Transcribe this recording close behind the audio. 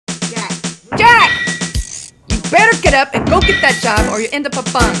it up and go get that job or you end up a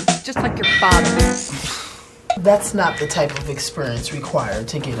bum, just like your father. That's not the type of experience required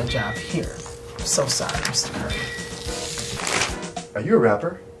to get a job here. So sorry, Mr. Curry. Are you a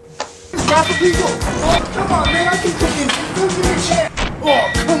rapper? Rapper people! Oh, come on, man, I can put in. Give me a chance.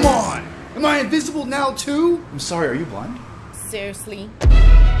 Oh, come on! Am I invisible now, too? I'm sorry, are you blind? Seriously?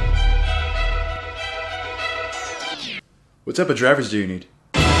 What type of drivers do you need?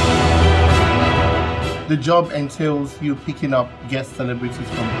 The job entails you picking up guest celebrities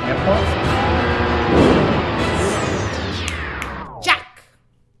from airports. Jack!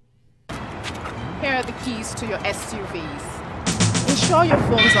 Here are the keys to your SUVs. Ensure your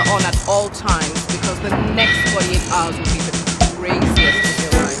phones are on at all times because the next 48 hours will be the craziest of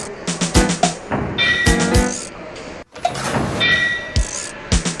your life.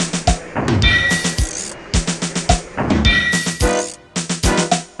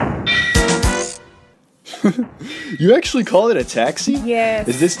 You actually call it a taxi? Yes.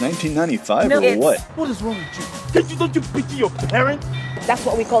 Is this 1995 or what? What is wrong with you? Don't you pity your parents? That's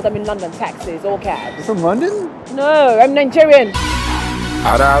what we call them in London, taxis or cabs. You're from London? No, I'm Nigerian.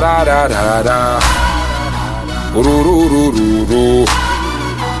 Ah da da da da da. Ru ru ru ru ru.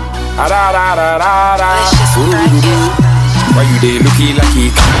 Ah da da da da da. Ru ru ru. Why you dey looking like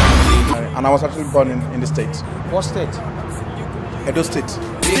it? And I was actually born in the States. What state? Edo State.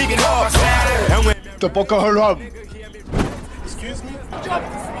 The Boko Haram. Excuse me? Jump!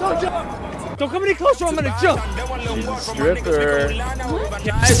 Don't jump! Don't come any closer, I'm gonna jump! She's a stripper.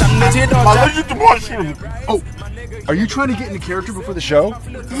 I'm allergic to mushroom. Oh, are you trying to get into character before the show?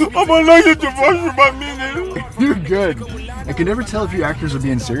 I'm allergic to mushroom, I mean it! You're good. I can never tell if you actors are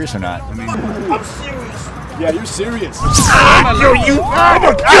being serious or not. I mean, I'm serious! yeah, you're serious. I'm gonna kill you! I'm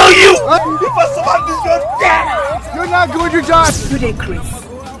gonna kill you! If I survive this, you're dead! You're not good at your job. You did, Chris.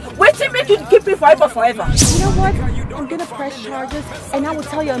 Wait till make you keep me forever. You know what? I'm gonna press charges and I will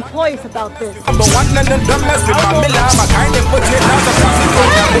tell your employers about this. I'm the one and the dumbest with my miller. My kind of put it down the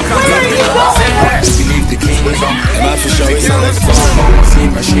believe the kingdom. My for sure is on its phone. See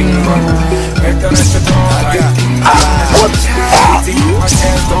machine gun. Better than the dawn. I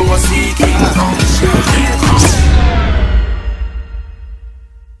can't go see kingdom.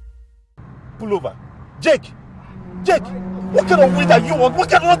 Pull over. Jake! Jake! What kind of weed are you on? What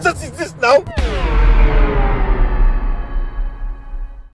kind of nonsense is this now?